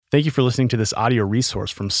Thank you for listening to this audio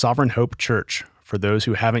resource from Sovereign Hope Church. For those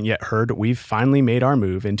who haven't yet heard, we've finally made our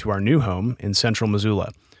move into our new home in central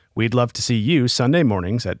Missoula. We'd love to see you Sunday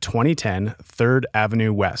mornings at 2010 3rd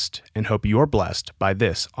Avenue West and hope you're blessed by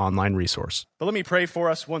this online resource. But let me pray for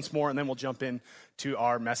us once more, and then we'll jump into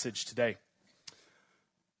our message today.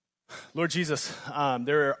 Lord Jesus,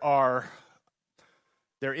 there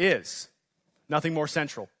is nothing more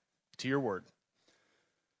central to your word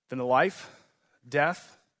than the life,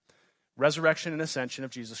 death, resurrection, and ascension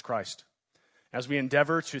of Jesus Christ. As we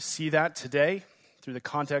endeavor to see that today through the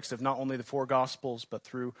context of not only the four Gospels, but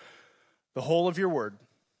through the whole of your word,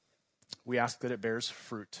 we ask that it bears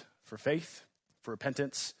fruit for faith, for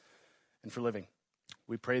repentance, and for living.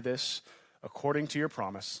 We pray this according to your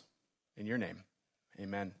promise in your name.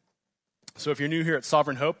 Amen. So if you're new here at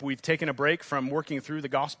Sovereign Hope, we've taken a break from working through the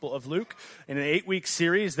Gospel of Luke in an 8-week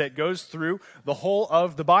series that goes through the whole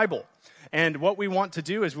of the Bible. And what we want to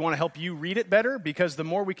do is we want to help you read it better, because the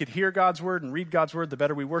more we could hear God's word and read God's word, the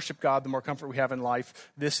better we worship God, the more comfort we have in life.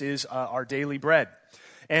 This is our daily bread.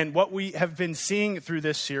 And what we have been seeing through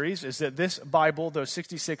this series is that this Bible, those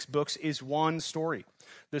 66 books, is one story.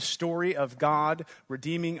 The story of God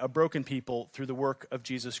redeeming a broken people through the work of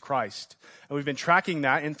Jesus Christ. And we've been tracking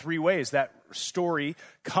that in 3 ways. That story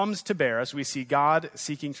comes to bear as we see God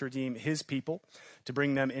seeking to redeem his people, to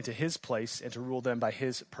bring them into his place, and to rule them by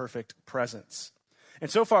his perfect presence. And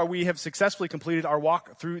so far, we have successfully completed our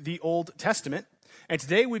walk through the Old Testament. And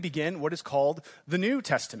today we begin what is called the New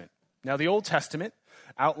Testament. Now, the Old Testament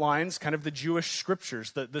outlines kind of the Jewish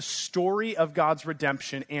scriptures, the story of God's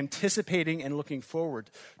redemption, anticipating and looking forward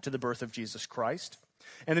to the birth of Jesus Christ.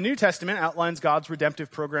 And the New Testament outlines God's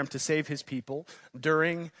redemptive program to save his people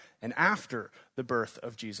during and after the birth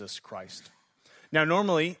of Jesus Christ. Now,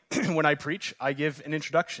 normally, when I preach, I give an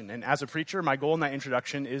introduction. And as a preacher, my goal in that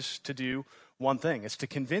introduction is to do one thing. It's to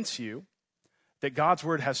convince you that God's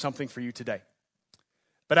word has something for you today.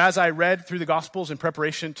 But as I read through the Gospels in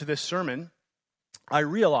preparation to this sermon, I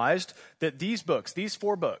realized that these books, these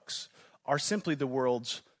 4 books, are simply the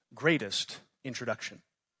world's greatest introduction.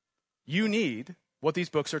 You need what these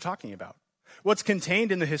books are talking about. What's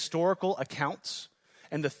contained in the historical accounts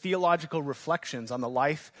and the theological reflections on the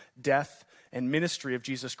life, death, and ministry of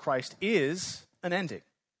Jesus Christ is an ending.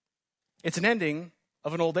 It's an ending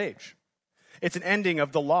of an old age. It's an ending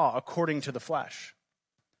of the law according to the flesh.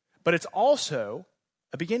 But it's also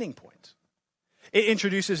a beginning point. It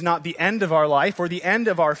introduces not the end of our life or the end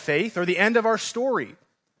of our faith or the end of our story,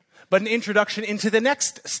 but an introduction into the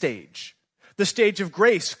next stage, the stage of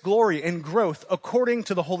grace, glory, and growth according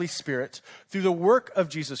to the Holy Spirit through the work of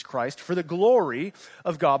Jesus Christ for the glory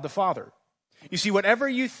of God the Father. You see, whatever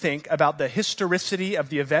you think about the historicity of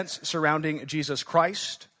the events surrounding Jesus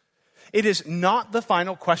Christ, it is not the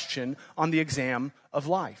final question on the exam of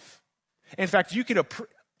life. In fact, you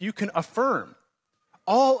can affirm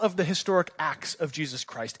all of the historic acts of Jesus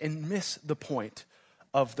Christ and miss the point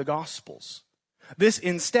of the Gospels. This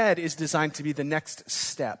instead is designed to be the next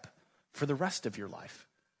step for the rest of your life.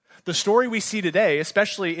 The story we see today,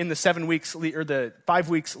 especially in the 7 weeks or the 5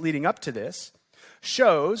 weeks leading up to this,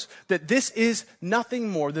 shows that this is nothing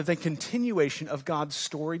more than the continuation of God's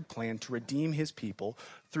storied plan to redeem his people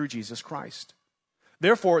through Jesus Christ.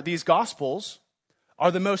 Therefore, these Gospels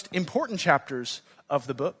are the most important chapters of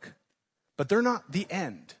the book, but they're not the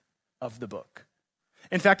end of the book.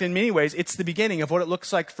 In fact, in many ways, it's the beginning of what it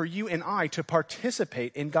looks like for you and I to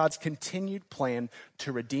participate in God's continued plan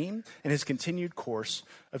to redeem and his continued course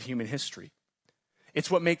of human history. It's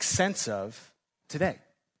what makes sense of today.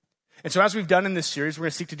 And so as we've done in this series, we're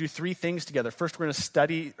going to seek to do 3 things together. First, we're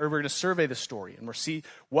going to survey the story, and we'll see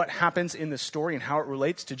what happens in the story and how it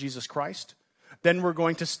relates to Jesus Christ. Then we're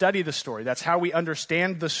going to study the story. That's how we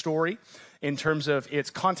understand the story in terms of its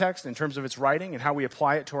context, in terms of its writing, and how we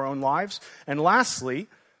apply it to our own lives. And lastly,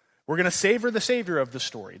 we're going to savor the Savior of the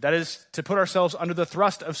story. That is, to put ourselves under the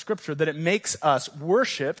thrust of Scripture, that it makes us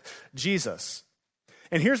worship Jesus.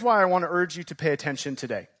 And here's why I want to urge you to pay attention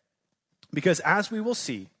today. Because as we will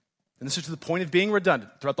see, and this is to the point of being redundant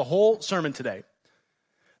throughout the whole sermon today,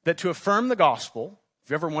 that to affirm the gospel, if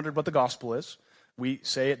you ever wondered what the gospel is, we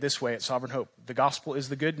say it this way at Sovereign Hope. The gospel is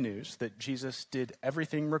the good news that Jesus did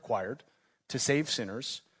everything required to save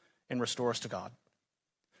sinners and restore us to God.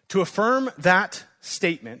 To affirm that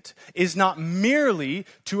statement is not merely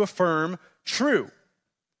to affirm true.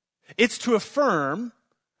 It's to affirm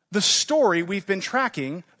the story we've been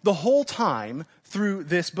tracking the whole time through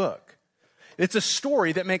this book. It's a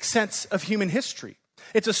story that makes sense of human history.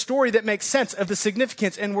 It's a story that makes sense of the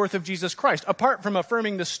significance and worth of Jesus Christ. Apart from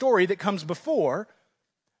affirming the story that comes before,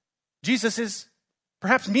 Jesus is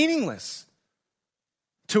perhaps meaningless.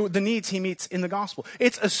 to the needs he meets in the gospel.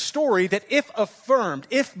 It's a story that, if affirmed,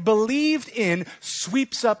 if believed in,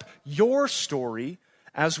 sweeps up your story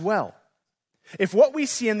as well. If what we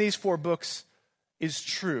see in these 4 books is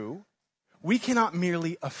true, we cannot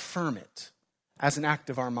merely affirm it as an act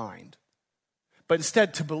of our mind. But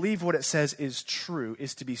instead, to believe what it says is true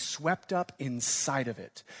is to be swept up inside of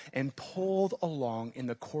it and pulled along in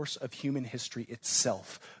the course of human history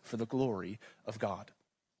itself for the glory of God.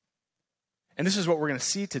 And this is what we're going to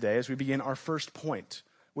see today as we begin our first point,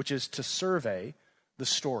 which is to survey the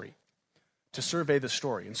story. To survey the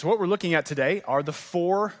story. And so what we're looking at today are the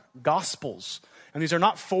 4 Gospels. And these are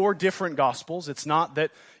not 4 different Gospels. It's not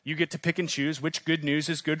that you get to pick and choose which good news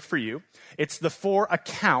is good for you. It's the 4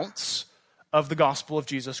 accounts of the gospel of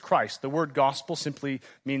Jesus Christ. The word gospel simply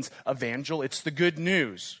means evangel. It's the good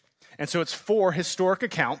news. And so it's 4 historic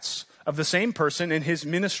accounts of the same person in his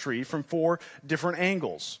ministry from 4 different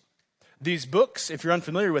angles. These books, if you're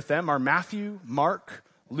unfamiliar with them, are Matthew, Mark,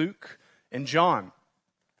 Luke, and John.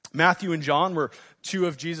 Matthew and John were 2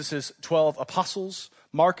 of Jesus' 12 apostles.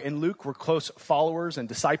 Mark and Luke were close followers and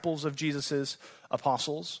disciples of Jesus'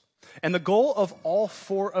 apostles. And the goal of all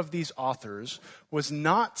 4 of these authors was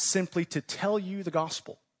not simply to tell you the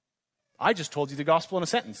gospel. I just told you the gospel in a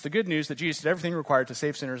sentence. The good news that Jesus did everything required to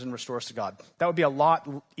save sinners and restore us to God. That would be a lot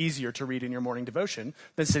easier to read in your morning devotion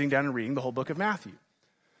than sitting down and reading the whole book of Matthew.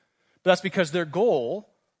 But that's because their goal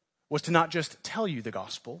was to not just tell you the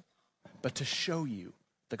gospel, but to show you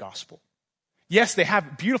the gospel. Yes, they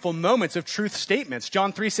have beautiful moments of truth statements.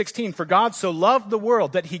 John 3:16, for God so loved the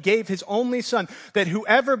world that he gave his only son, that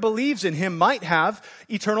whoever believes in him might have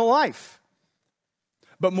eternal life.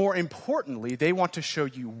 But more importantly, they want to show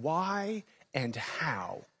you why and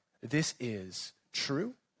how this is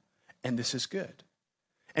true and this is good.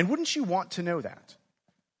 And wouldn't you want to know that?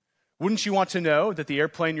 Wouldn't you want to know that the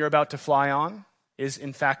airplane you're about to fly on is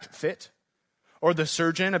in fact fit? Or the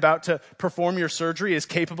surgeon about to perform your surgery is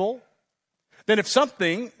capable? Then if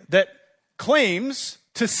something that claims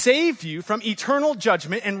to save you from eternal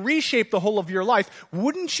judgment and reshape the whole of your life,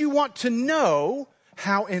 wouldn't you want to know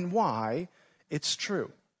how and why it's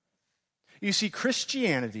true? You see,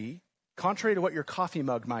 Christianity, contrary to what your coffee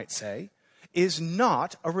mug might say, is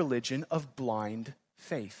not a religion of blind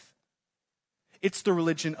faith. It's the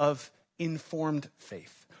religion of informed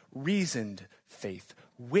faith, reasoned faith,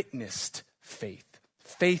 witnessed faith,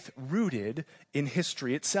 faith rooted in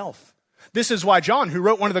history itself. This is why John, who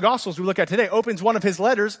wrote one of the Gospels we look at today, opens one of his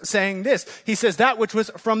letters saying this. He says, that which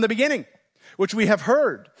was from the beginning, which we have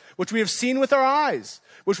heard, which we have seen with our eyes,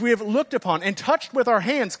 which we have looked upon and touched with our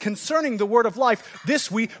hands concerning the word of life,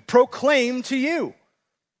 this we proclaim to you.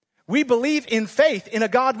 We believe in faith in a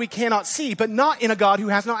God we cannot see, but not in a God who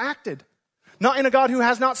has not acted, not in a God who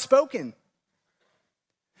has not spoken.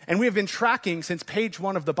 And we have been tracking since page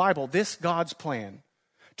 1 of the Bible this God's plan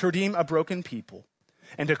to redeem a broken people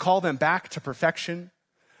and to call them back to perfection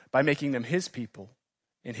by making them his people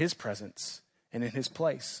in his presence and in his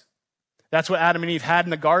place. That's what Adam and Eve had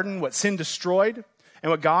in the garden, what sin destroyed, and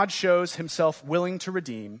what God shows himself willing to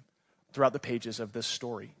redeem throughout the pages of this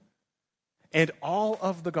story. And all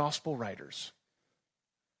of the gospel writers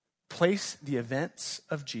place the events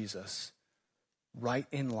of Jesus right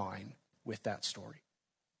in line with that story.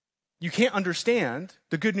 You can't understand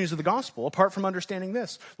the good news of the gospel apart from understanding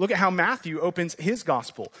this. Look at how Matthew opens his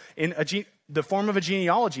gospel in the form of a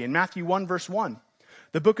genealogy in Matthew 1, verse 1.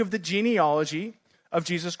 The book of the genealogy of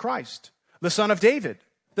Jesus Christ, the son of David,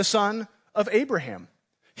 the son of Abraham.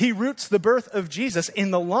 He roots the birth of Jesus in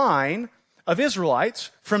the line of Israelites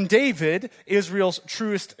from David, Israel's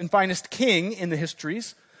truest and finest king in the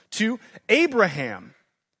histories, to Abraham,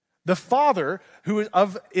 the father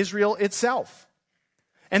of Israel itself.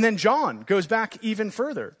 And then John goes back even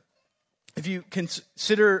further. If you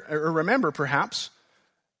consider or remember perhaps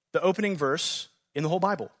the opening verse in the whole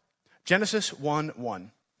Bible, Genesis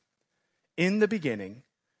 1:1. In the beginning,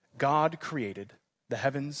 God created the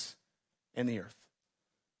heavens and the earth.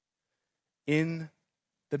 In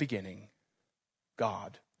the beginning,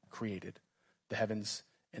 God created the heavens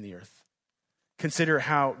and the earth. Consider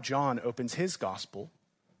how John opens his gospel.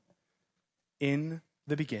 In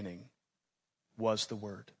the beginning was the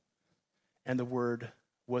Word, and the Word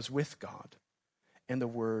was with God, and the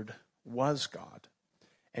Word was God,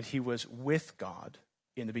 and he was with God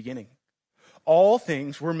in the beginning. All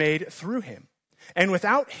things were made through him, and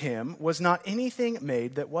without him was not anything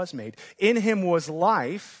made that was made. In him was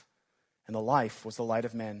life, and the life was the light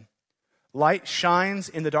of men. Light shines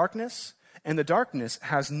in the darkness, and the darkness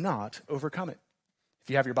has not overcome it. If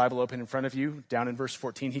you have your Bible open in front of you, down in verse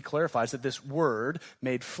 14, he clarifies that this Word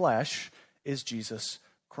made flesh is Jesus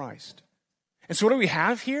Christ. And so what do we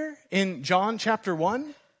have here in John chapter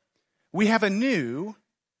 1? We have a new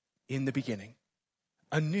in the beginning,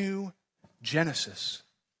 a new Genesis.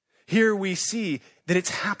 Here we see that it's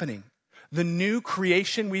happening. The new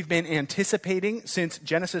creation we've been anticipating since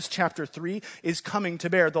Genesis chapter 3 is coming to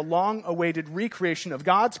bear, the long-awaited recreation of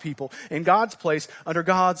God's people in God's place under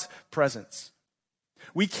God's presence.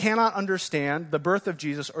 We cannot understand the birth of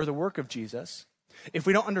Jesus or the work of Jesus if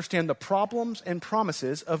we don't understand the problems and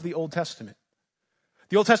promises of the Old Testament.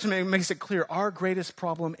 The Old Testament makes it clear our greatest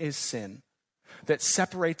problem is sin that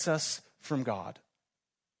separates us from God.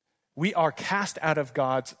 We are cast out of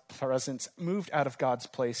God's presence, moved out of God's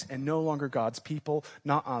place, and no longer God's people,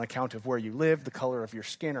 not on account of where you live, the color of your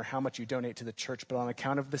skin, or how much you donate to the church, but on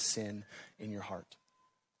account of the sin in your heart.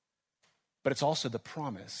 But it's also the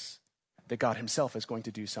promise that God himself is going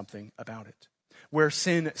to do something about it. Where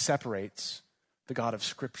sin separates, the God of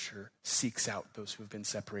Scripture seeks out those who have been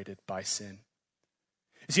separated by sin.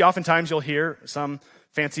 You see, oftentimes you'll hear some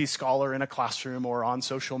fancy scholar in a classroom or on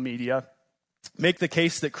social media make the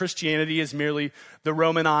case that Christianity is merely the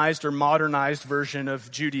Romanized or modernized version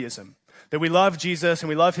of Judaism. That we love Jesus and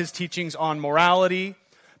we love his teachings on morality,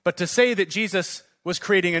 but to say that Jesus was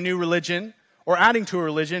creating a new religion or adding to a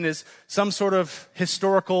religion is some sort of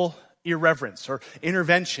historical irreverence or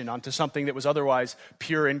intervention onto something that was otherwise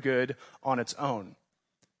pure and good on its own.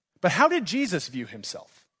 But how did Jesus view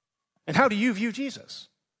himself? And how do you view Jesus?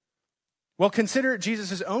 Well, consider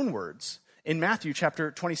Jesus' own words in Matthew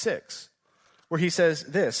chapter 26. Where he says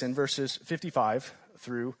this in verses 55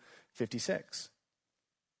 through 56.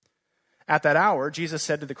 At that hour, Jesus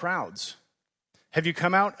said to the crowds, "Have you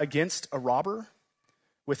come out against a robber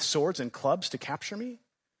with swords and clubs to capture me?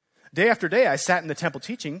 Day after day I sat in the temple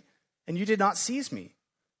teaching, and you did not seize me.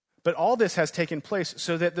 But all this has taken place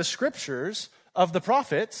so that the scriptures of the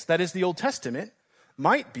prophets, that is the Old Testament,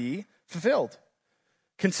 might be fulfilled."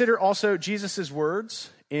 Consider also Jesus'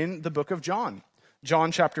 words in the book of John.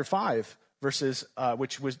 John chapter 5. Verses,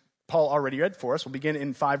 which was Paul already read for us. We'll begin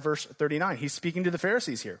in 5 verse 39. He's speaking to the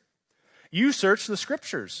Pharisees here. "You search the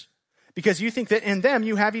scriptures because you think that in them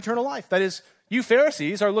you have eternal life." That is, you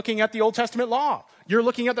Pharisees are looking at the Old Testament law. You're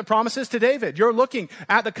looking at the promises to David. You're looking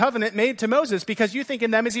at the covenant made to Moses because you think in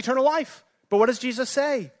them is eternal life. But what does Jesus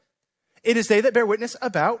say? "It is they that bear witness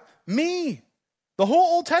about me." The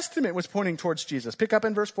whole Old Testament was pointing towards Jesus. Pick up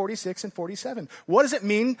in verse 46 and 47. What does it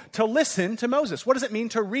mean to listen to Moses? What does it mean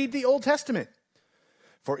to read the Old Testament?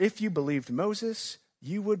 "For if you believed Moses,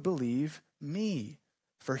 you would believe me,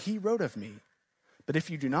 for he wrote of me. But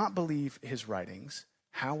if you do not believe his writings,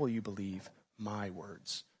 how will you believe my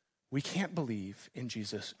words?" We can't believe in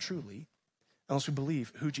Jesus truly unless we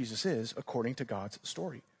believe who Jesus is according to God's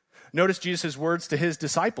story. Notice Jesus' words to his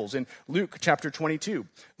disciples in Luke chapter 22,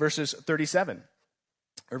 verses 37.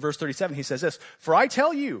 Or verse 37, he says this, "For I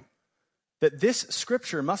tell you that this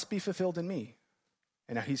scripture must be fulfilled in me."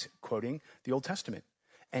 And now he's quoting the Old Testament.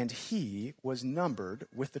 "And he was numbered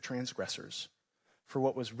with the transgressors. For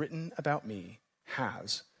what was written about me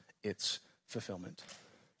has its fulfillment."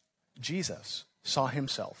 Jesus saw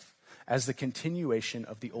himself as the continuation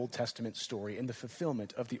of the Old Testament story and the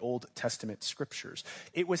fulfillment of the Old Testament scriptures.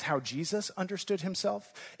 It was how Jesus understood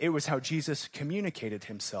himself. It was how Jesus communicated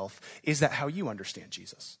himself. Is that how you understand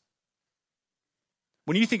Jesus?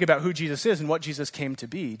 When you think about who Jesus is and what Jesus came to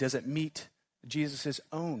be, does it meet Jesus'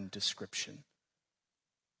 own description?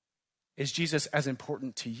 Is Jesus as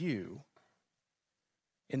important to you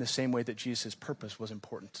in the same way that Jesus' purpose was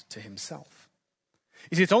important to himself?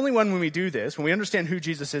 You see, it's only when we do this, when we understand who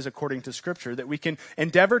Jesus is according to Scripture, that we can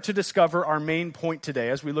endeavor to discover our main point today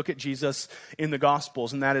as we look at Jesus in the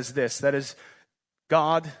Gospels, and that is this, that is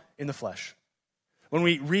God in the flesh. When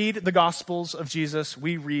we read the Gospels of Jesus,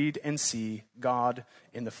 we read and see God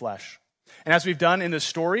in the flesh. And as we've done in this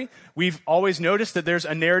story, we've always noticed that there's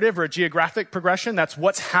a narrative or a geographic progression. That's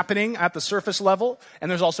what's happening at the surface level. And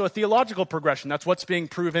there's also a theological progression. That's what's being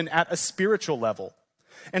proven at a spiritual level.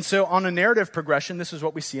 And so on a narrative progression, this is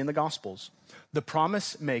what we see in the Gospels. The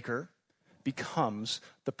promise maker becomes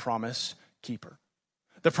the promise keeper.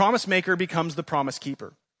 The promise maker becomes the promise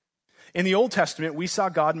keeper. In the Old Testament, we saw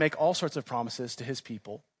God make all sorts of promises to his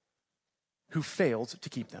people who failed to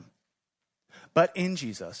keep them. But in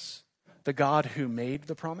Jesus, the God who made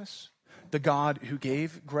the promise, the God who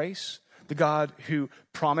gave grace, the God who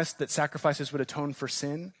promised that sacrifices would atone for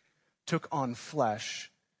sin, took on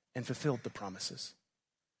flesh and fulfilled the promises.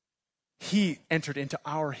 He entered into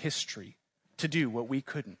our history to do what we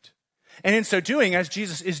couldn't. And in so doing, as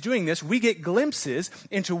Jesus is doing this, we get glimpses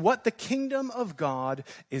into what the kingdom of God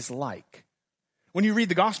is like. When you read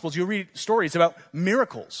the Gospels, you'll read stories about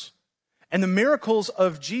miracles And the miracles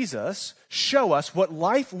of Jesus show us what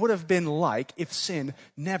life would have been like if sin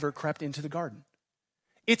never crept into the garden.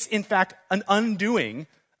 It's, in fact, an undoing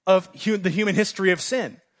of the human history of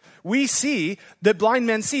sin. We see that blind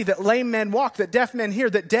men see, that lame men walk, that deaf men hear,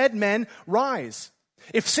 that dead men rise.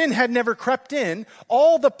 If sin had never crept in,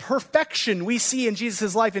 all the perfection we see in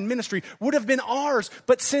Jesus' life and ministry would have been ours,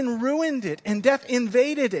 but sin ruined it, and death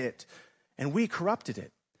invaded it, and we corrupted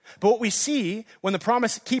it. But what we see when the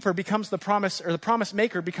promise keeper becomes the promise, or the promise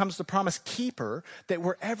maker becomes the promise keeper, that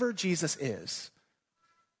wherever Jesus is,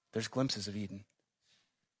 there's glimpses of Eden.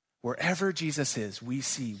 Wherever Jesus is, we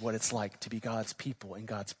see what it's like to be God's people in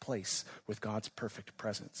God's place with God's perfect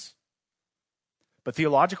presence. But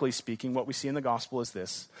theologically speaking, what we see in the gospel is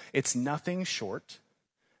this. It's nothing short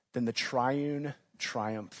than the triune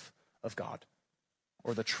triumph of God,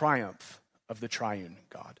 or the triumph of the triune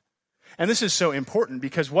God. And this is so important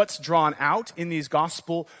because what's drawn out in these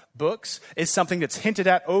gospel books is something that's hinted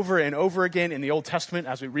at over and over again in the Old Testament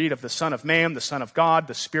as we read of the Son of Man, the Son of God,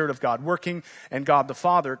 the Spirit of God working, and God the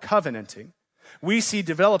Father covenanting. We see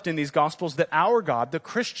developed in these gospels that our God, the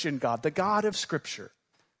Christian God, the God of Scripture,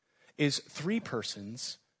 is three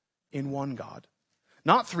persons in one God.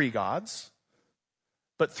 Not three gods,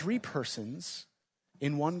 but three persons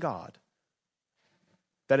in one God.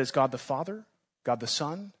 That is God the Father, God the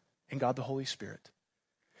Son, and God the Holy Spirit.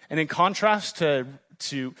 And in contrast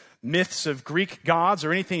to myths of Greek gods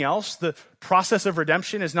or anything else, the process of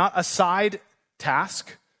redemption is not a side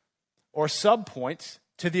task or subpoint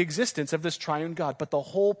to the existence of this triune God, but the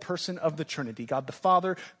whole person of the Trinity, God the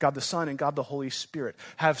Father, God the Son, and God the Holy Spirit,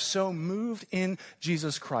 have so moved in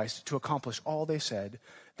Jesus Christ to accomplish all they said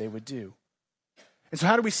they would do. And so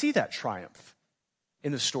how do we see that triumph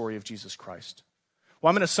in the story of Jesus Christ? Well,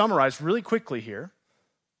 I'm going to summarize really quickly here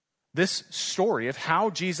this story of how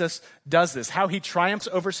Jesus does this, how he triumphs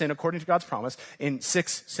over sin according to God's promise in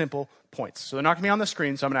 6 simple points. So they're not going to be on the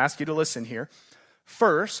screen, so I'm going to ask you to listen here.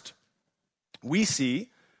 First, we see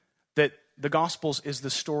that the Gospels is the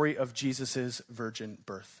story of Jesus' virgin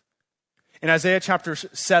birth. In Isaiah chapter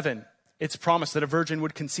 7, it's promised that a virgin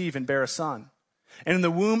would conceive and bear a son. And in the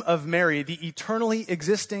womb of Mary, the eternally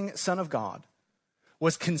existing Son of God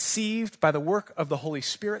was conceived by the work of the Holy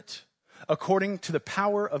Spirit, according to the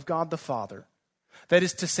power of God the Father. That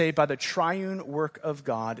is to say, by the triune work of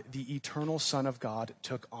God, the eternal Son of God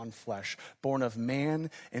took on flesh, born of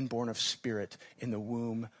man and born of spirit in the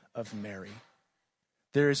womb of Mary.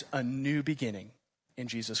 There is a new beginning in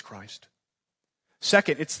Jesus Christ.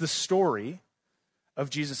 Second, it's the story of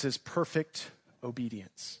Jesus' perfect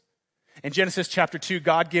obedience. In Genesis chapter 2,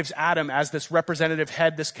 God gives Adam as this representative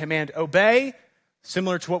head this command, obey,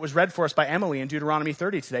 similar to what was read for us by Emily in Deuteronomy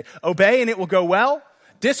 30 today. Obey and it will go well.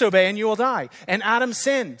 Disobey and you will die. And Adam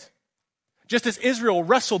sinned. Just as Israel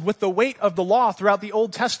wrestled with the weight of the law throughout the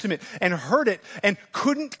Old Testament and heard it and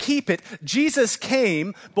couldn't keep it, Jesus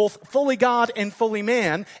came, both fully God and fully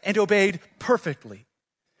man, and obeyed perfectly.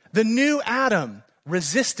 The new Adam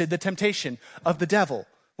resisted the temptation of the devil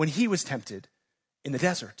when he was tempted in the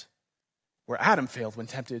desert, where Adam failed when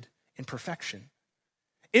tempted in perfection.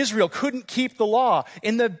 Israel couldn't keep the law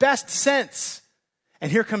in the best sense.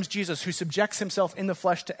 And here comes Jesus, who subjects himself in the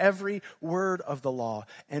flesh to every word of the law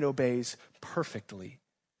and obeys perfectly.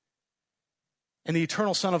 And the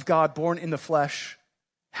eternal Son of God, born in the flesh,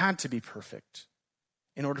 had to be perfect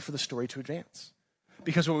in order for the story to advance.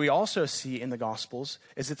 Because what we also see in the Gospels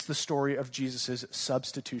is it's the story of Jesus'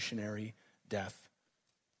 substitutionary death.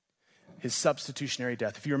 His substitutionary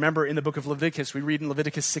death. If you remember in the book of Leviticus, we read in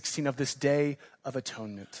Leviticus 16 of this day of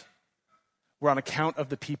atonement, where on account of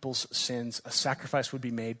the people's sins, a sacrifice would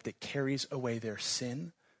be made that carries away their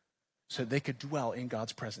sin so that they could dwell in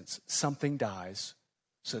God's presence. Something dies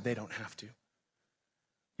so they don't have to.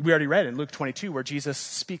 We already read in Luke 22 where Jesus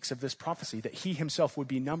speaks of this prophecy that he himself would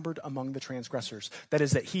be numbered among the transgressors. That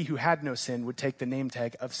is, that he who had no sin would take the name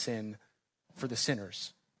tag of sin for the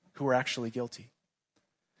sinners who were actually guilty.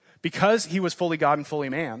 Because he was fully God and fully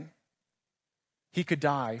man, he could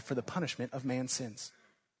die for the punishment of man's sins.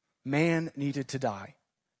 Man needed to die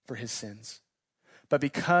for his sins. But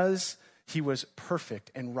because he was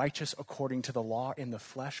perfect and righteous according to the law in the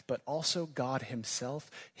flesh, but also God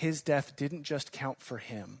himself, his death didn't just count for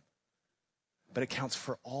him, but it counts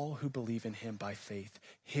for all who believe in him by faith.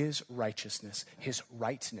 His righteousness, his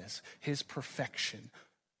rightness, his perfection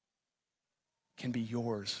can be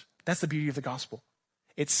yours. That's the beauty of the gospel.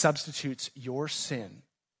 It substitutes your sin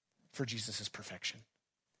for Jesus' perfection.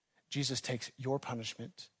 Jesus takes your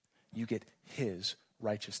punishment. You get his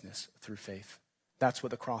righteousness through faith. That's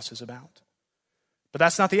what the cross is about. But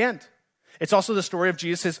that's not the end. It's also the story of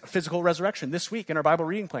Jesus' physical resurrection. This week in our Bible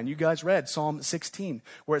reading plan, you guys read Psalm 16,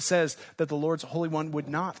 where it says that the Lord's Holy One would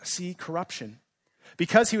not see corruption.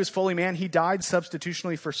 Because he was fully man, he died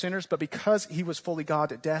substitutionally for sinners, but because he was fully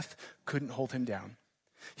God, death couldn't hold him down.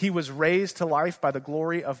 He was raised to life by the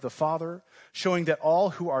glory of the Father, showing that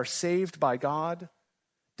all who are saved by God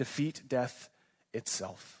defeat death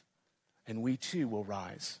itself. And we too will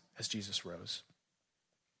rise as Jesus rose.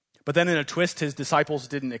 But then in a twist his disciples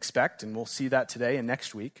didn't expect, and we'll see that today and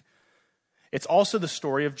next week, it's also the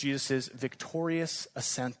story of Jesus' victorious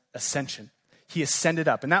ascension. He ascended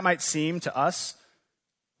up. And that might seem to us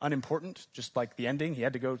unimportant, just like the ending. He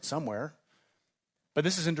had to go somewhere. But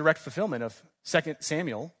this is in direct fulfillment of 2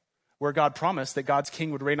 Samuel, where God promised that God's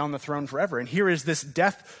king would reign on the throne forever. And here is this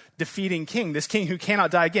death-defeating king, this king who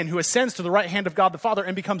cannot die again, who ascends to the right hand of God the Father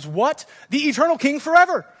and becomes what? The eternal king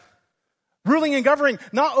forever. Ruling and governing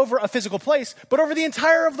not over a physical place, but over the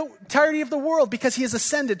entirety of the world, because he has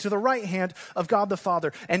ascended to the right hand of God the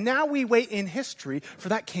Father. And now we wait in history for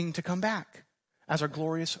that king to come back as our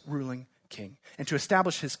glorious ruling king and to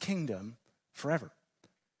establish his kingdom forever.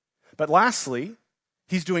 But lastly,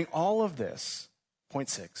 he's doing all of this, point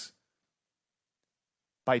 6,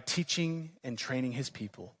 by teaching and training his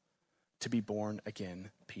people to be born again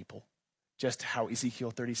people. Just how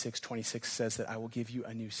Ezekiel 36:26 says that I will give you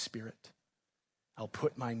a new spirit. I'll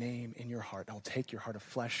put my name in your heart. I'll take your heart of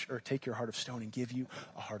flesh, or take your heart of stone and give you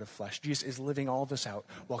a heart of flesh. Jesus is living all of this out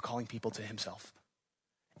while calling people to himself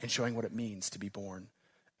and showing what it means to be born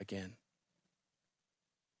again.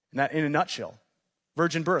 And that, in a nutshell,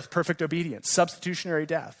 virgin birth, perfect obedience, substitutionary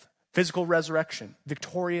death, physical resurrection,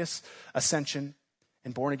 victorious ascension,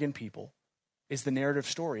 and born-again people is the narrative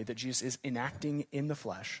story that Jesus is enacting in the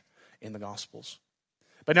flesh in the Gospels.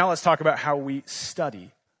 But now let's talk about how we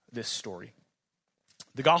study this story.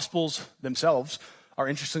 The Gospels themselves are,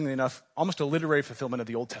 interestingly enough, almost a literary fulfillment of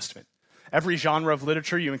the Old Testament. Every genre of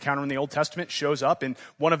literature you encounter in the Old Testament shows up in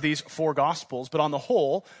one of these 4 Gospels, but on the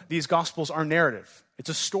whole, these Gospels are narrative. It's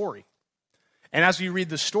a story. And as we read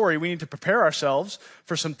the story, we need to prepare ourselves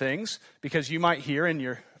for some things, because you might hear in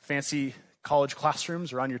your fancy college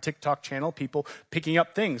classrooms or on your TikTok channel people picking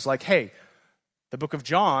up things like, hey, the book of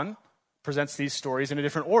John presents these stories in a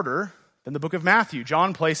different order than the book of Matthew.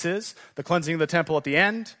 John places the cleansing of the temple at the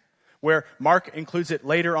end, where Mark includes it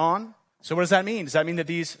later on. So what does that mean? Does that mean that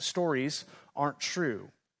these stories aren't true?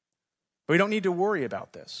 But we don't need to worry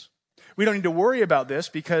about this. We don't need to worry about this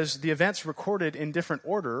because the events recorded in different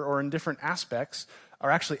order or in different aspects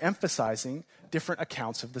are actually emphasizing different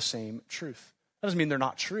accounts of the same truth. That doesn't mean they're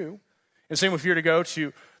not true. And same if you were to go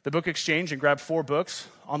to the book exchange and grab 4 books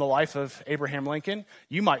on the life of Abraham Lincoln,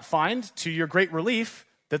 you might find, to your great relief,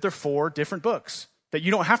 that they're 4 different books, that you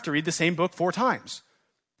don't have to read the same book 4 times.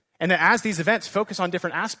 And that as these events focus on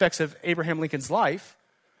different aspects of Abraham Lincoln's life,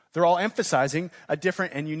 they're all emphasizing a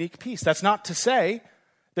different and unique piece. That's not to say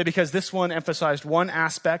that because this one emphasized one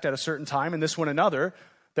aspect at a certain time and this one another,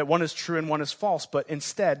 that one is true and one is false, but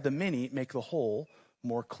instead the many make the whole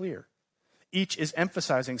more clear. Each is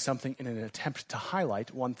emphasizing something in an attempt to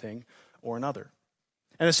highlight one thing or another.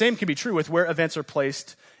 And the same can be true with where events are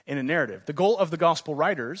placed in a narrative. The goal of the gospel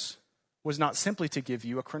writers was not simply to give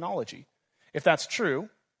you a chronology. If that's true,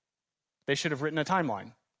 they should have written a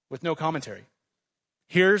timeline with no commentary.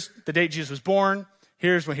 Here's the date Jesus was born.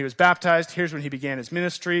 Here's when he was baptized. Here's when he began his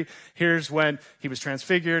ministry. Here's when he was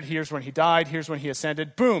transfigured. Here's when he died. Here's when he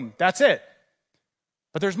ascended. Boom, that's it.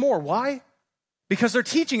 But there's more. Why? Because they're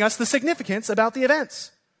teaching us the significance about the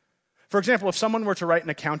events. For example, if someone were to write an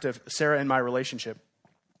account of Sarah and my relationship,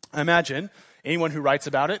 I imagine anyone who writes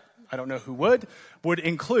about it, I don't know who would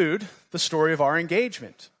include the story of our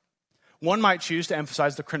engagement. One might choose to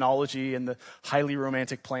emphasize the chronology and the highly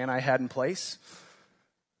romantic plan I had in place.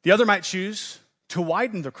 The other might choose to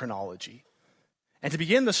widen the chronology and to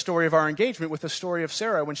begin the story of our engagement with the story of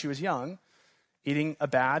Sarah when she was young, eating a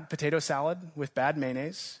bad potato salad with bad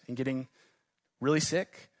mayonnaise and getting really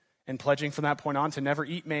sick and pledging from that point on to never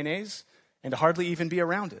eat mayonnaise and to hardly even be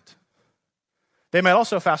around it. They might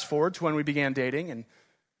also fast forward to when we began dating and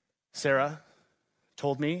Sarah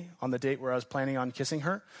told me on the date where I was planning on kissing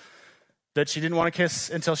her that she didn't want to kiss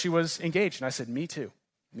until she was engaged. And I said, me too.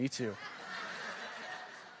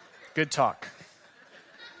 Good talk.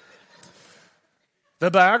 The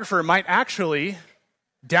biographer might actually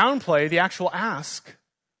downplay the actual ask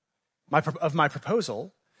of my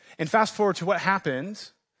proposal and fast forward to what happened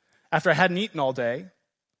after I hadn't eaten all day.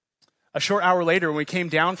 A short hour later, when we came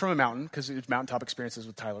down from a mountain, because it was mountaintop experiences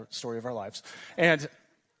with Tyler, story of our lives, and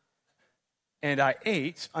I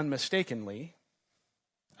ate, unmistakably,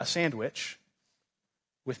 a sandwich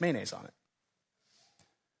with mayonnaise on it.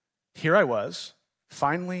 Here I was,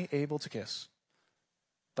 finally able to kiss,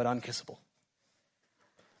 but unkissable.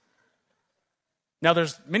 Now,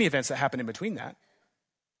 there's many events that happened in between that.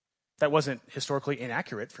 That wasn't historically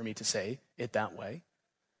inaccurate for me to say it that way.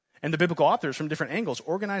 And the biblical authors from different angles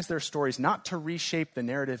organize their stories not to reshape the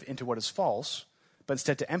narrative into what is false, but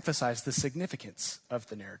instead to emphasize the significance of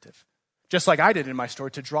the narrative. Just like I did in my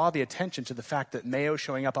story, to draw the attention to the fact that mayo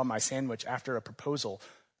showing up on my sandwich after a proposal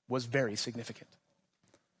was very significant.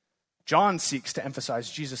 John seeks to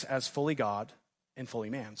emphasize Jesus as fully God and fully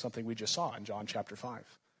man, something we just saw in John chapter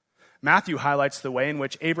 5. Matthew highlights the way in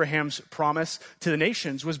which Abraham's promise to the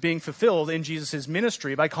nations was being fulfilled in Jesus'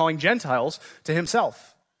 ministry by calling Gentiles to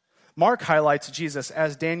himself. Mark highlights Jesus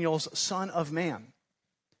as Daniel's Son of Man,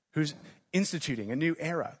 who's instituting a new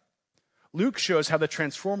era. Luke shows how the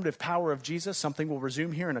transformative power of Jesus, something we'll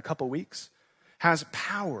resume here in a couple weeks, has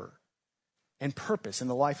power and purpose in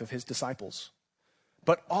the life of his disciples.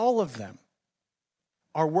 But all of them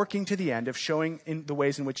are working to the end of showing in the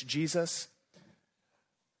ways in which Jesus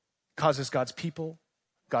causes God's people,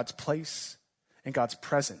 God's place, and God's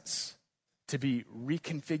presence to be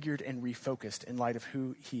reconfigured and refocused in light of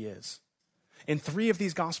who he is. In 3 of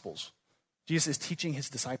these Gospels, Jesus is teaching his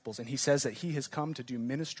disciples, and he says that he has come to do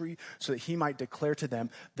ministry so that he might declare to them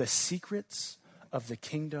the secrets of the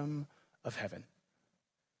kingdom of heaven.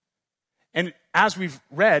 And as we've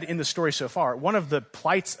read in the story so far, one of the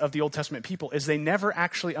plights of the Old Testament people is they never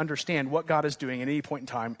actually understand what God is doing at any point in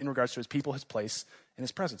time in regards to his people, his place, and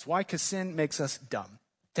his presence. Why? Because sin makes us dumb.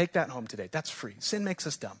 Take that home today. That's free. Sin makes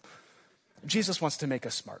us dumb. Jesus wants to make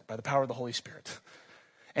us smart by the power of the Holy Spirit.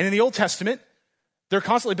 And in the Old Testament, they're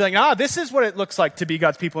constantly being like, this is what it looks like to be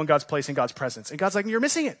God's people in God's place and God's presence. And God's like, you're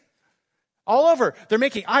missing it. All over. They're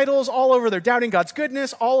making idols. All over. They're doubting God's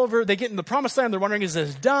goodness. All over. They get in the promised land. They're wondering, is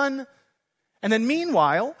this done? And then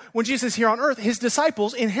meanwhile, when Jesus is here on earth, his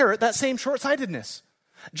disciples inherit that same short-sightedness.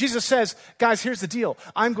 Jesus says, guys, here's the deal.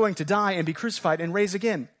 I'm going to die and be crucified and raise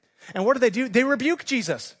again. And what do? They rebuke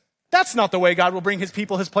Jesus. That's not the way God will bring his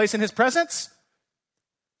people, his place, and his presence.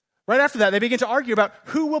 Right after that, they begin to argue about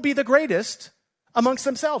who will be the greatest amongst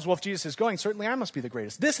themselves. Well, if Jesus is going, certainly I must be the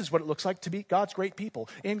greatest. This is what it looks like to be God's great people,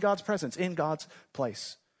 in God's presence, in God's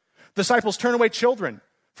place. Disciples turn away children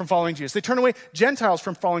from following Jesus. They turn away Gentiles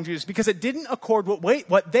from following Jesus because it didn't accord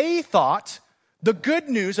what they thought the good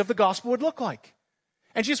news of the gospel would look like.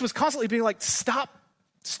 And Jesus was constantly being like, stop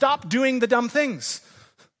doing the dumb things.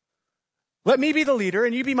 Let me be the leader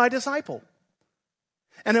and you be my disciple.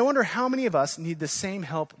 And I wonder how many of us need the same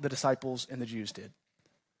help the disciples and the Jews did.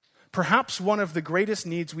 Perhaps one of the greatest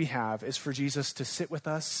needs we have is for Jesus to sit with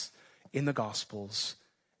us in the Gospels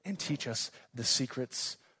and teach us the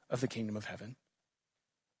secrets of the kingdom of heaven.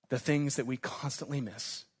 The things that we constantly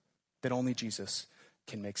miss, that only Jesus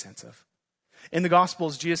can make sense of. In the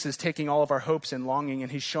Gospels, Jesus is taking all of our hopes and longing,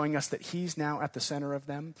 and he's showing us that he's now at the center of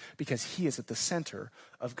them because he is at the center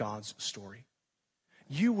of God's story.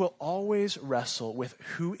 You will always wrestle with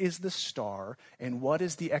who is the star and what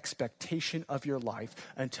is the expectation of your life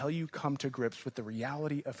until you come to grips with the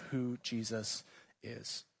reality of who Jesus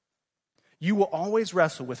is. You will always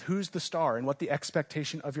wrestle with who's the star and what the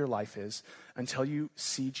expectation of your life is until you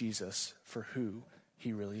see Jesus for who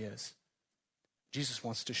he really is. Jesus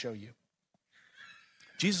wants to show you.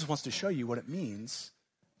 Jesus wants to show you what it means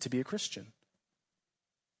to be a Christian.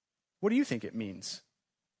 What do you think it means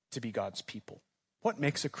to be God's people? What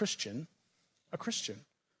makes a Christian a Christian?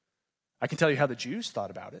 I can tell you how the Jews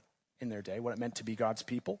thought about it in their day, what it meant to be God's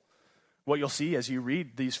people. What you'll see as you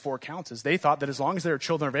read these 4 counts is they thought that as long as they were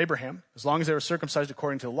children of Abraham, as long as they were circumcised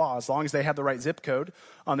according to the law, as long as they had the right zip code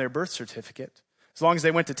on their birth certificate, as long as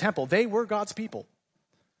they went to temple, they were God's people.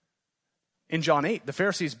 In John 8, the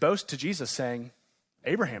Pharisees boast to Jesus saying,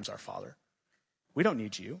 Abraham's our father. We don't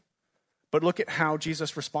need you. But look at how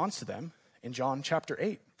Jesus responds to them in John chapter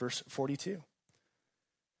 8, verse 42.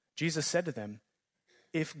 Jesus said to them,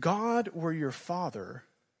 if God were your father,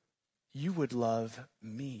 you would love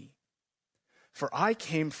me. For I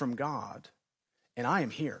came from God, and I am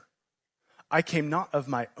here. I came not of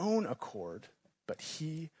my own accord, but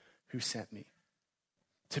he who sent me.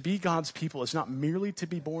 To be God's people is not merely to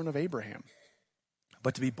be born of Abraham,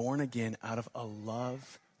 but to be born again out of a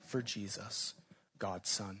love for Jesus, God's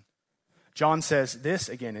Son. John says this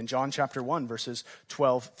again in John chapter 1, verses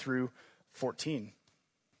 12 through 14.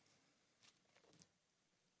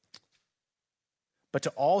 But to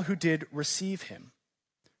all who did receive him,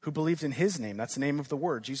 who believed in his name, that's the name of the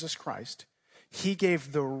word, Jesus Christ, he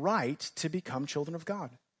gave the right to become children of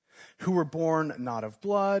God, who were born not of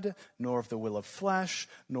blood, nor of the will of flesh,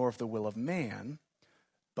 nor of the will of man,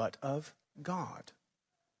 but of God.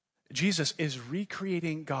 Jesus is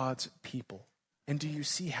recreating God's people. And do you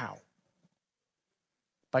see how?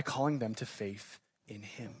 By calling them to faith in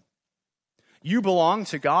him. You belong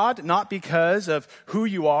to God not because of who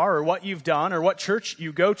you are or what you've done or what church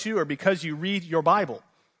you go to or because you read your Bible.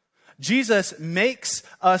 Jesus makes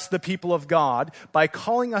us the people of God by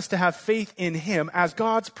calling us to have faith in him as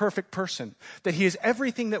God's perfect person, that he is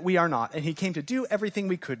everything that we are not, and he came to do everything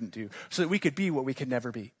we couldn't do so that we could be what we could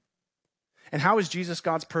never be. And how is Jesus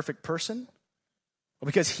God's perfect person? Well,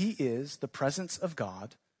 because he is the presence of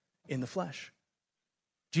God in the flesh.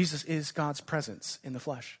 Jesus is God's presence in the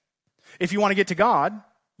flesh. If you want to get to God,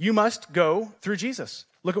 you must go through Jesus.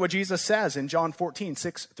 Look at what Jesus says in John 14,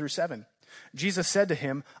 6-7. Jesus said to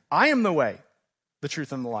him, I am the way, the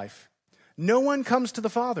truth, and the life. No one comes to the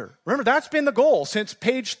Father. Remember, that's been the goal since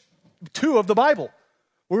page 2 of the Bible.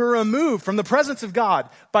 We were removed from the presence of God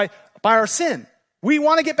by our sin. We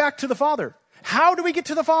want to get back to the Father. How do we get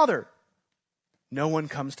to the Father? No one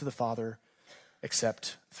comes to the Father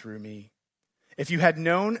except through me. If you had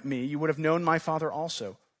known me, you would have known my Father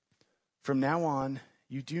also. From now on,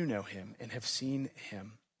 you do know him and have seen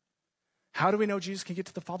him. How do we know Jesus can get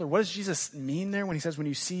to the Father? What does Jesus mean there when he says, when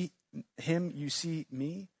you see him, you see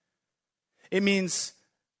me? It means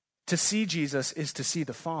to see Jesus is to see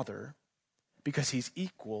the Father because he's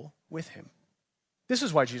equal with him. This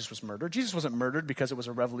is why Jesus was murdered. Jesus wasn't murdered because it was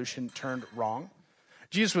a revolution turned wrong.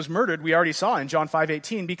 Jesus was murdered, we already saw in John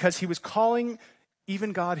 5:18, because he was calling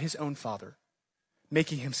even God his own Father,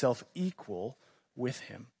 making himself equal with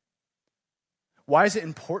him. Why is it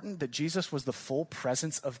important that Jesus was the full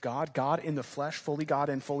presence of God, God in the flesh, fully God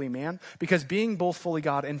and fully man? Because being both fully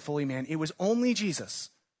God and fully man, it was only Jesus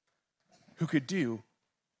who could do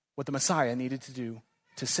what the Messiah needed to do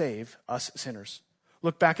to save us sinners.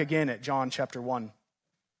 Look back again at John chapter 1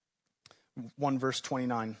 verse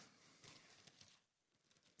 29.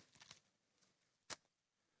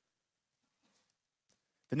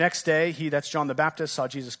 The next day, he, that's John the Baptist, saw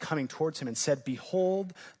Jesus coming towards him and said,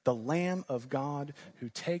 behold, the Lamb of God who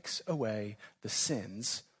takes away the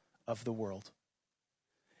sins of the world.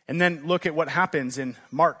 And then look at what happens in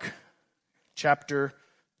Mark chapter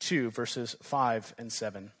 2, verses 5 and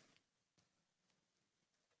 7.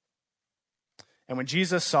 And when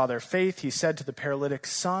Jesus saw their faith, he said to the paralytic,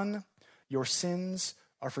 son, your sins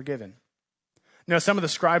are forgiven. Now, some of the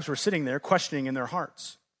scribes were sitting there questioning in their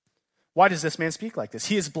hearts, why does this man speak like this?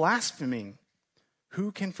 He is blaspheming.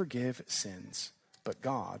 Who can forgive sins but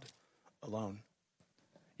God alone?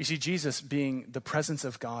 You see, Jesus, being the presence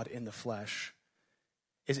of God in the flesh,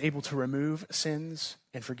 is able to remove sins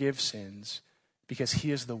and forgive sins because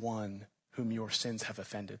he is the one whom your sins have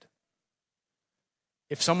offended.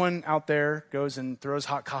 If someone out there goes and throws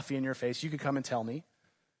hot coffee in your face, you could come and tell me,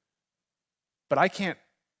 but I can't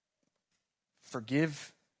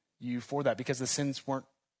forgive you for that because the sins weren't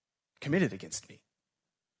committed against me.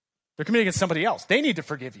 They're committed against somebody else. They need to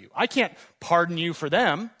forgive you. I can't pardon you for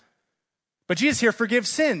them. But Jesus here forgives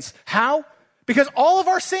sins. How? Because all of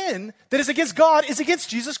our sin that is against God is against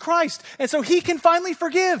Jesus Christ. And so he can finally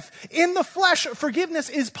forgive. In the flesh, forgiveness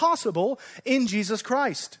is possible in Jesus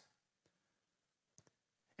Christ.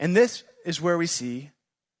 And this is where we see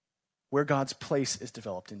where God's place is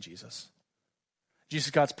developed in Jesus. Jesus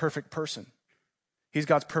is God's perfect person. He's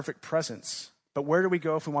God's perfect presence. But where do we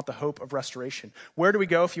go if we want the hope of restoration? Where do we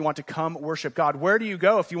go if you want to come worship God? Where do you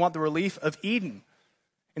go if you want the relief of Eden?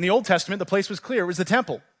 In the Old Testament, the place was clear. It was the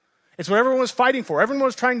temple. It's what everyone was fighting for. Everyone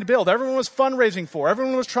was trying to build. Everyone was fundraising for.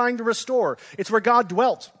 Everyone was trying to restore. It's where God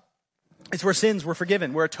dwelt. It's where sins were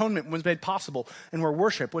forgiven, where atonement was made possible, and where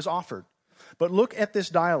worship was offered. But look at this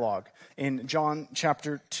dialogue in John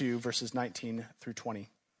chapter 2, verses 19 through 20.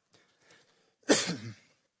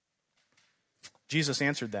 Jesus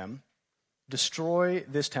answered them, destroy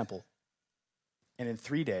this temple, and in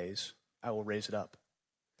 3 days I will raise it up.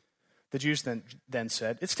 The Jews then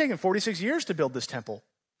said, it's taken 46 years to build this temple,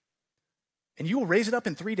 and you will raise it up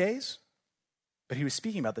in 3 days? But he was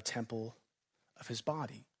speaking about the temple of his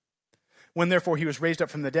body. When therefore he was raised up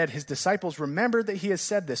from the dead, his disciples remembered that he had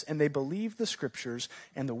said this, and they believed the scriptures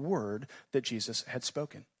and the word that Jesus had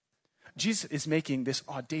spoken. Jesus is making this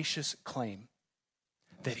audacious claim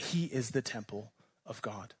that he is the temple of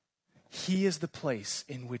God. He is the place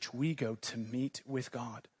in which we go to meet with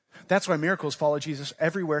God. That's why miracles follow Jesus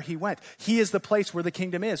everywhere he went. He is the place where the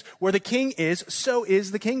kingdom is. Where the king is, so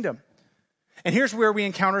is the kingdom. And here's where we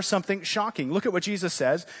encounter something shocking. Look at what Jesus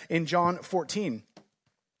says in John 14.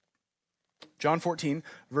 John 14,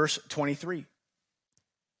 verse 23.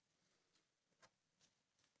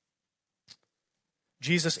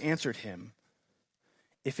 Jesus answered him,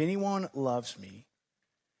 if anyone loves me,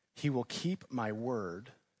 he will keep my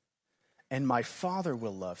word, and my Father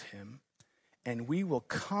will love him, and we will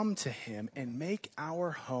come to him and make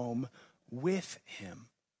our home with him.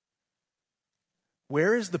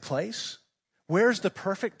 Where is the place? Where's the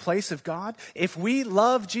perfect place of God? If we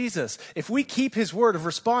love Jesus, if we keep his word of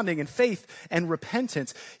responding in faith and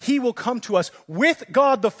repentance, he will come to us with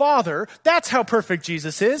God the Father. That's how perfect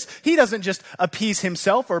Jesus is. He doesn't just appease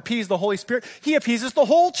himself or appease the Holy Spirit. He appeases the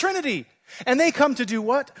whole Trinity. And they come to do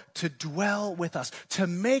what? To dwell with us, to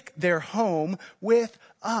make their home with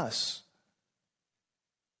us.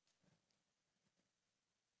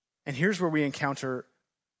 And here's where we encounter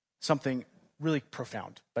something really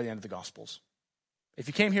profound by the end of the Gospels. If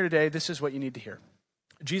you came here today, this is what you need to hear.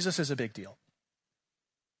 Jesus is a big deal.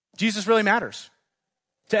 Jesus really matters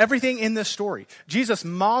to everything in this story. Jesus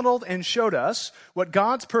modeled and showed us what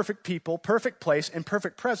God's perfect people, perfect place, and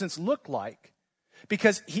perfect presence looked like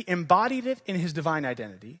because he embodied it in his divine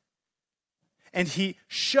identity and he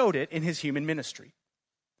showed it in his human ministry.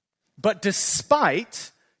 But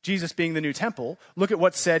despite Jesus being the new temple, look at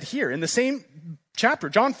what's said here in the same chapter,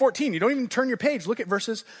 John 14. You don't even turn your page. Look at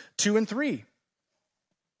verses 2 and 3.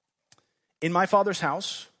 In my Father's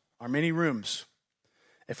house are many rooms.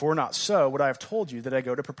 If it were not so, would I have told you that I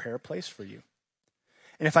go to prepare a place for you?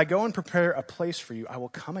 And if I go and prepare a place for you, I will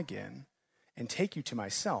come again and take you to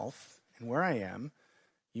myself, and where I am,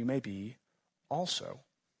 you may be also.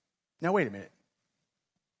 Now wait a minute.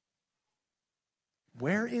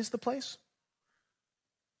 Where is the place?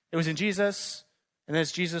 It was in Jesus, and then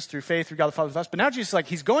it's Jesus through faith, through God the Father with us. But now Jesus is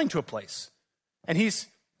he's going to a place, and he's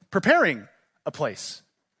preparing a place.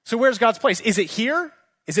 So where's God's place? Is it here?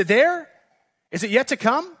 Is it there? Is it yet to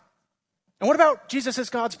come? And what about Jesus as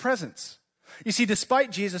God's presence? You see,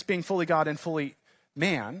 despite Jesus being fully God and fully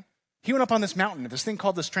man, he went up on this mountain, this thing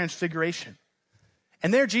called this transfiguration.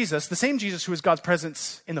 And there Jesus, the same Jesus who was God's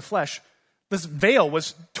presence in the flesh, this veil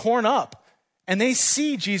was torn up. And they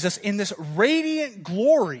see Jesus in this radiant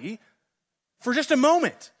glory for just a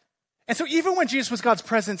moment. And so even when Jesus was God's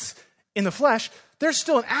presence in the flesh, there's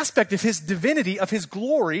still an aspect of his divinity, of his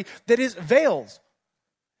glory, that is veiled.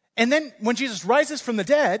 And then when Jesus rises from the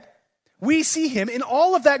dead, we see him in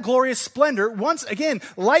all of that glorious splendor, once again,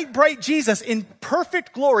 light bright Jesus in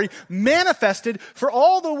perfect glory, manifested for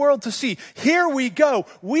all the world to see. Here we go.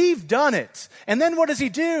 We've done it. And then what does he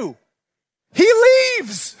do? He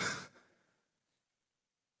leaves.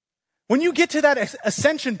 When you get to that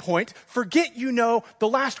ascension point, forget the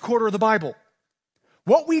last quarter of the Bible.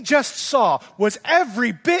 What we just saw was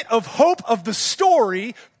every bit of hope of the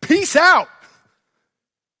story. Peace out.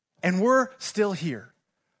 And we're still here.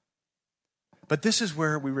 But this is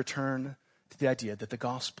where we return to the idea that the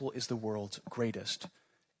gospel is the world's greatest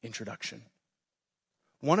introduction.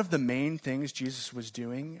 One of the main things Jesus was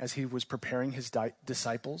doing as he was preparing his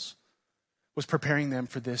disciples was preparing them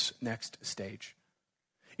for this next stage.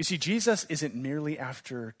 You see, Jesus isn't merely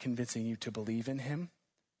after convincing you to believe in him.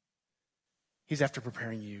 He's after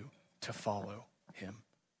preparing you to follow him.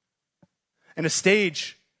 And a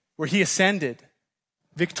stage where he ascended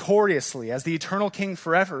victoriously as the eternal king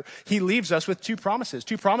forever, he leaves us with two promises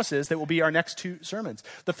that will be our next two sermons.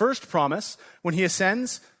 The first promise, when he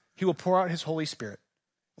ascends, he will pour out his Holy Spirit.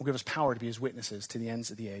 Will give us power to be his witnesses to the ends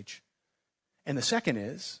of the age. And the second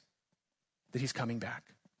is that he's coming back.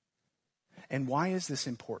 And why is this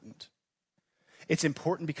important? It's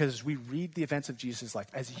important because as we read the events of Jesus' life,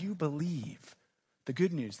 as you believe the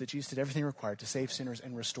good news that Jesus did everything required to save sinners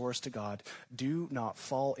and restore us to God, do not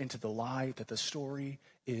fall into the lie that the story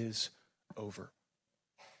is over.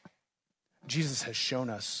 Jesus has shown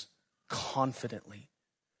us confidently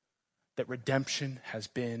that redemption has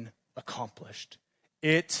been accomplished.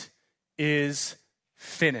 It is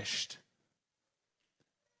finished.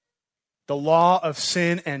 The law of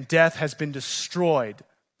sin and death has been destroyed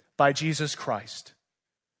by Jesus Christ.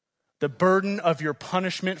 The burden of your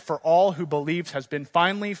punishment for all who believes has been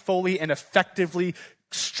finally, fully, and effectively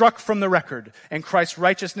struck from the record. And Christ's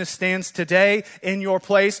righteousness stands today in your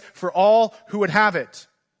place for all who would have it.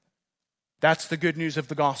 That's the good news of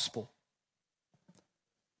the gospel.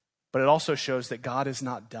 But it also shows that God is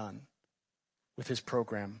not done with his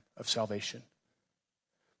program of salvation.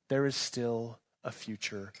 There is still a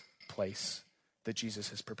future place that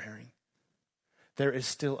Jesus is preparing. There is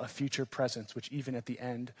still a future presence, which even at the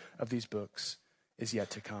end of these books is yet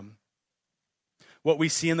to come. What we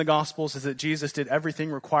see in the Gospels is that Jesus did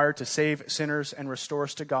everything required to save sinners and restore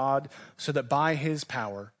us to God so that by his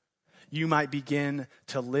power, you might begin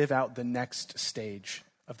to live out the next stage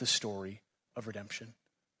of the story of redemption.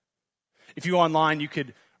 If you go online, you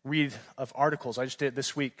could read of articles, I just did it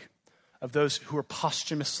this week, of those who are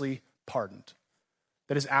posthumously pardoned.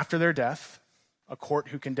 That is, after their death, a court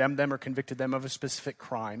who condemned them or convicted them of a specific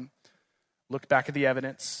crime, looked back at the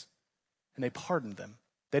evidence, and they pardoned them.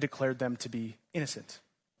 They declared them to be innocent,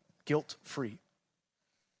 guilt-free.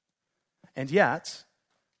 And yet,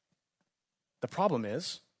 the problem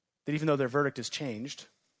is that even though their verdict is changed,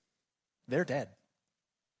 they're dead.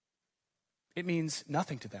 It means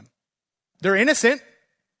nothing to them. They're innocent.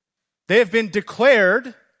 They have been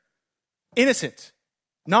declared innocent.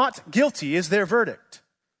 Not guilty is their verdict.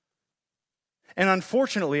 And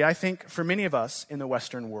unfortunately, I think for many of us in the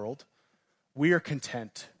Western world, we are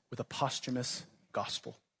content with a posthumous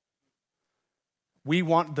gospel. We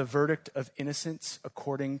want the verdict of innocence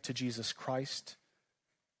according to Jesus Christ,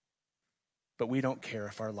 but we don't care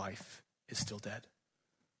if our life is still dead.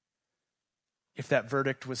 If that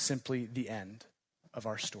verdict was simply the end of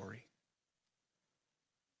our story.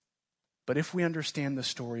 But if we understand the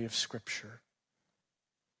story of Scripture,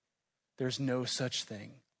 there's no such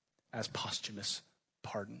thing as posthumous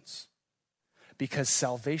pardons. Because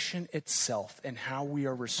salvation itself and how we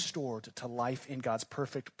are restored to life in God's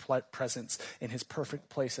perfect presence, in his perfect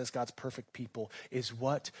place as God's perfect people, is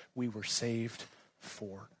what we were saved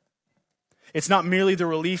for. It's not merely the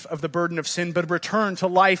relief of the burden of sin, but a return to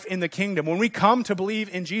life in the kingdom. When we come to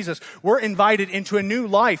believe in Jesus, we're invited into a new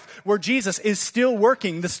life where Jesus is still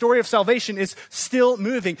working. The story of salvation is still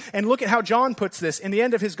moving. And look at how John puts this in the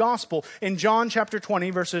end of his gospel in John chapter 20,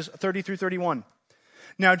 verses 30 through 31.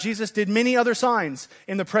 Now Jesus did many other signs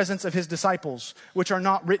in the presence of his disciples, which are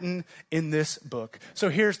not written in this book. So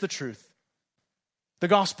here's the truth. The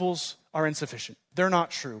Gospels are insufficient. They're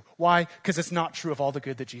not true. Why? Because it's not true of all the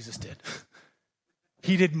good that Jesus did.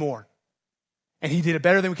 He did more. And he did it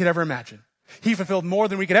better than we could ever imagine. He fulfilled more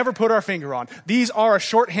than we could ever put our finger on. These are a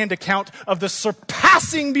shorthand account of the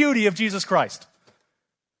surpassing beauty of Jesus Christ.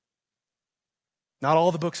 Not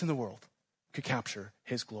all the books in the world could capture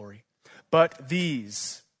his glory. But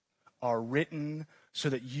these are written so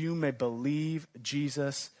that you may believe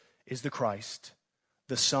Jesus is the Christ,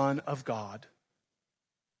 the Son of God.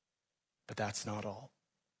 But that's not all.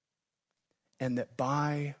 And that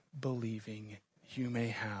by believing, you may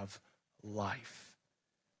have life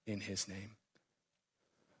in his name.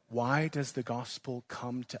 Why does the gospel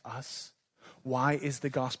come to us? Why is the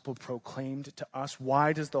gospel proclaimed to us?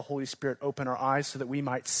 Why does the Holy Spirit open our eyes so that we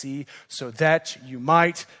might see, so that you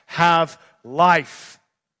might have life?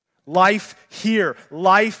 Life here,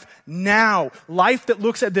 life now, life that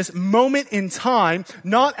looks at this moment in time,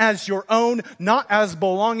 not as your own, not as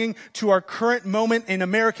belonging to our current moment in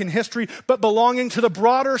American history, but belonging to the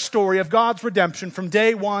broader story of God's redemption from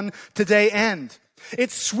day one to day end.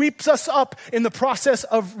 It sweeps us up in the process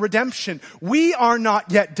of redemption. We are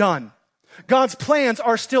not yet done. God's plans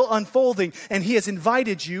are still unfolding, and he has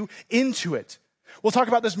invited you into it. We'll talk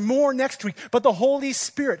about this more next week, but the Holy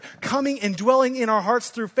Spirit coming and dwelling in our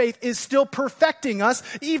hearts through faith is still perfecting us,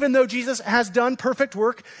 even though Jesus has done perfect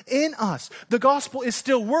work in us. The gospel is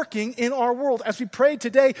still working in our world. As we prayed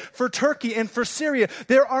today for Turkey and for Syria,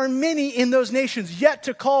 there are many in those nations yet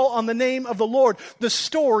to call on the name of the Lord. The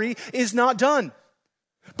story is not done,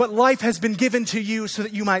 but life has been given to you so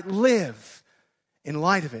that you might live in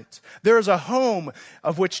light of it. There is a home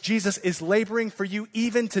of which Jesus is laboring for you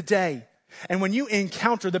even today. And when you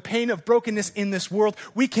encounter the pain of brokenness in this world,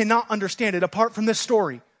 we cannot understand it apart from this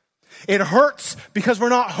story. It hurts because we're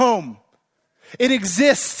not home. It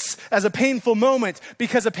exists as a painful moment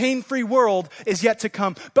because a pain-free world is yet to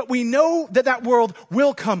come. But we know that that world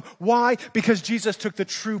will come. Why? Because Jesus took the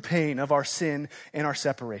true pain of our sin and our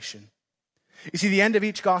separation. You see, the end of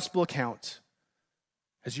each gospel account,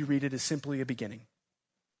 as you read it, is simply a beginning.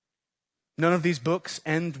 None of these books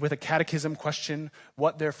end with a catechism question,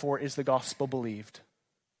 what therefore is the gospel believed?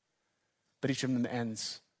 But each of them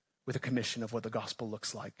ends with a commission of what the gospel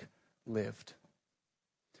looks like lived.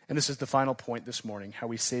 And this is the final point this morning, how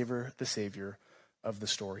we savor the Savior of the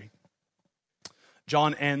story.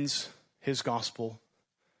 John ends his gospel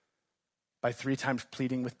by 3 times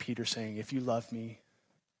pleading with Peter, saying, if you love me,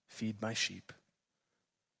 feed my sheep.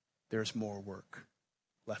 There's more work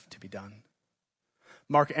left to be done.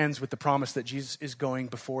 Mark ends with the promise that Jesus is going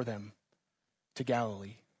before them to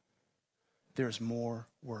Galilee. There's more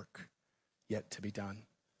work yet to be done.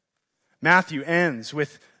 Matthew ends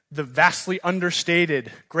with the vastly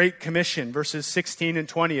understated Great Commission, verses 16 and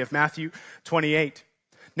 20 of Matthew 28.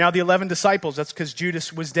 Now the 11 disciples, that's because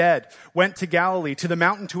Judas was dead, went to Galilee, to the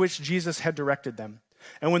mountain to which Jesus had directed them.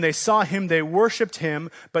 And when they saw him, they worshiped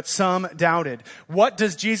him, but some doubted. What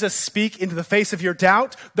does Jesus speak into the face of your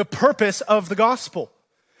doubt? The purpose of the gospel.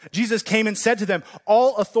 Jesus came and said to them,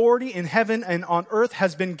 all authority in heaven and on earth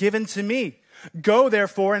has been given to me. Go,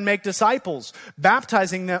 therefore, and make disciples,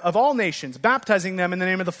 baptizing them of all nations, baptizing them in the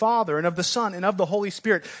name of the Father and of the Son and of the Holy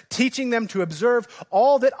Spirit, teaching them to observe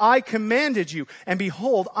all that I commanded you. And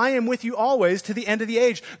behold, I am with you always to the end of the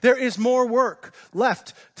age. There is more work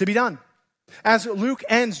left to be done. As Luke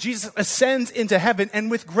ends, Jesus ascends into heaven,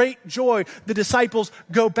 and with great joy, the disciples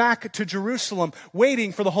go back to Jerusalem,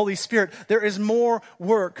 waiting for the Holy Spirit. There is more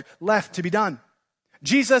work left to be done.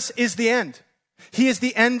 Jesus is the end. He is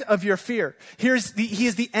the end of your fear. He is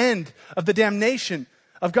the end of the damnation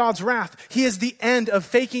of God's wrath. He is the end of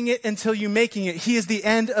faking it until you making it. He is the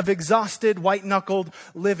end of exhausted, white-knuckled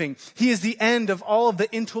living. He is the end of all of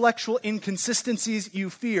the intellectual inconsistencies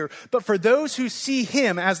you fear. But for those who see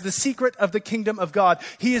him as the secret of the kingdom of God,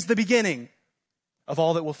 he is the beginning of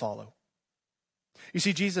all that will follow. You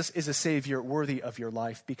see, Jesus is a Savior worthy of your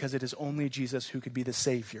life because it is only Jesus who could be the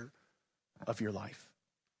Savior of your life.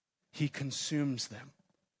 He consumes them.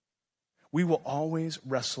 We will always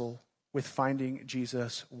wrestle with finding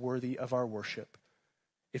Jesus worthy of our worship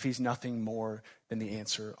if he's nothing more than the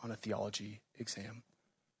answer on a theology exam.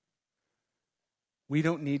 We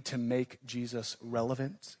don't need to make Jesus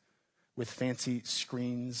relevant with fancy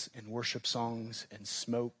screens and worship songs and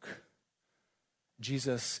smoke.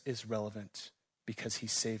 Jesus is relevant because he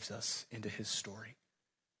saves us into his story.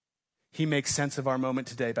 He makes sense of our moment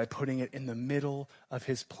today by putting it in the middle of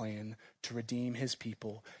his plan to redeem his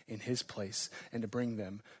people in his place and to bring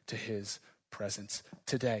them to his presence.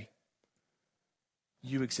 Today,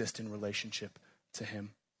 you exist in relationship to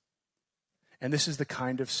him. And this is the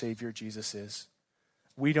kind of Savior Jesus is.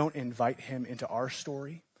 We don't invite him into our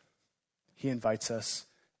story. He invites us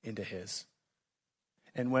into his.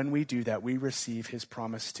 And when we do that, we receive his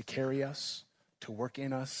promise to carry us, to work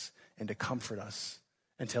in us, and to comfort us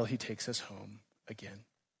until he takes us home again.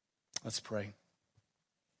 Let's pray.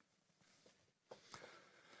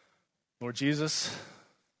 Lord Jesus,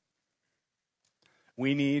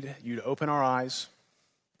 we need you to open our eyes.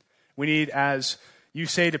 We need, as you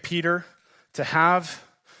say to Peter, to have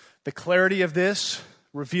the clarity of this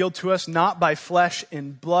revealed to us not by flesh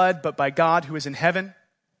and blood, but by God who is in heaven.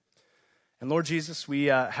 And Lord Jesus, we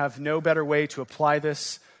have no better way to apply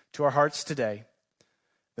this to our hearts today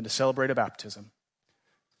than to celebrate a baptism,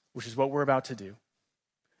 which is what we're about to do.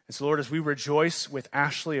 And so, Lord, as we rejoice with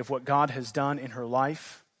Ashley of what God has done in her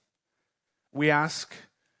life, we ask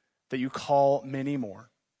that you call many more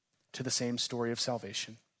to the same story of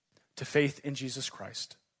salvation, to faith in Jesus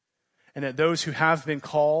Christ. And that those who have been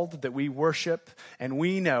called, that we worship, and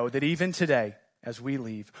we know that even today, as we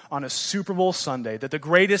leave on a Super Bowl Sunday, that the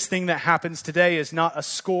greatest thing that happens today is not a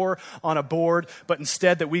score on a board, but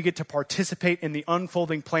instead that we get to participate in the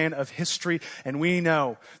unfolding plan of history, and we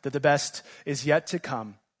know that the best is yet to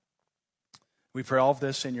come. We pray all of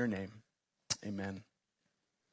this in your name. Amen.